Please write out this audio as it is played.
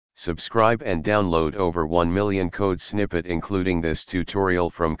Subscribe and download over 1 million code snippet including this tutorial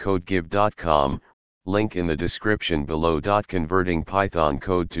from codegive.com, link in the description below. Converting Python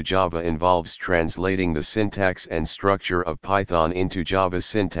code to Java involves translating the syntax and structure of Python into Java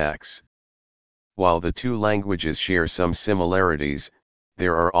syntax. While the two languages share some similarities,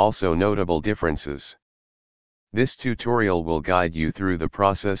 there are also notable differences. This tutorial will guide you through the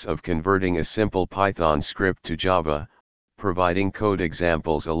process of converting a simple Python script to Java, providing code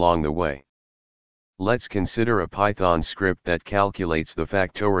examples along the way. Let's consider a Python script that calculates the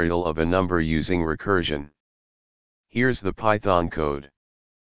factorial of a number using recursion. Here's the Python code.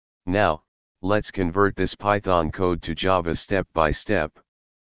 Now, let's convert this Python code to Java step by step.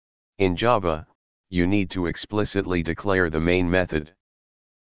 In Java, you need to explicitly declare the main method.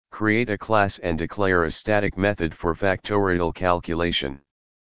 Create a class and declare a static method for factorial calculation.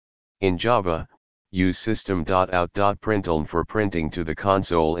 In Java, use system.out.println for printing to the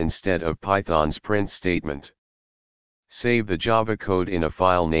console instead of Python's print statement. Save the Java code in a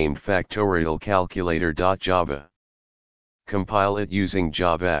file named factorialcalculator.java. Compile it using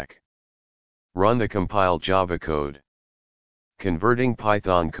javac. Run the compiled Java code. Converting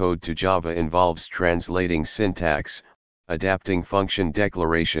Python code to Java involves translating syntax, adapting function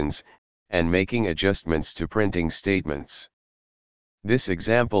declarations, and making adjustments to printing statements. This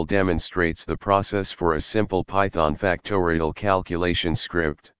example demonstrates the process for a simple Python factorial calculation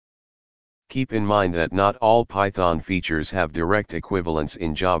script. Keep in mind that not all Python features have direct equivalence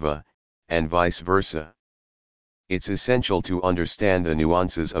in Java, and vice versa. It's essential to understand the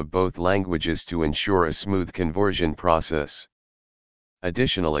nuances of both languages to ensure a smooth conversion process.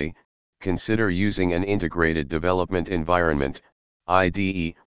 Additionally, consider using an integrated development environment,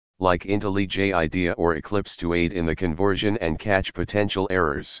 IDE, like IntelliJ IDEA or Eclipse to aid in the conversion and catch potential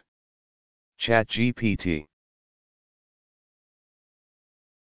errors. ChatGPT.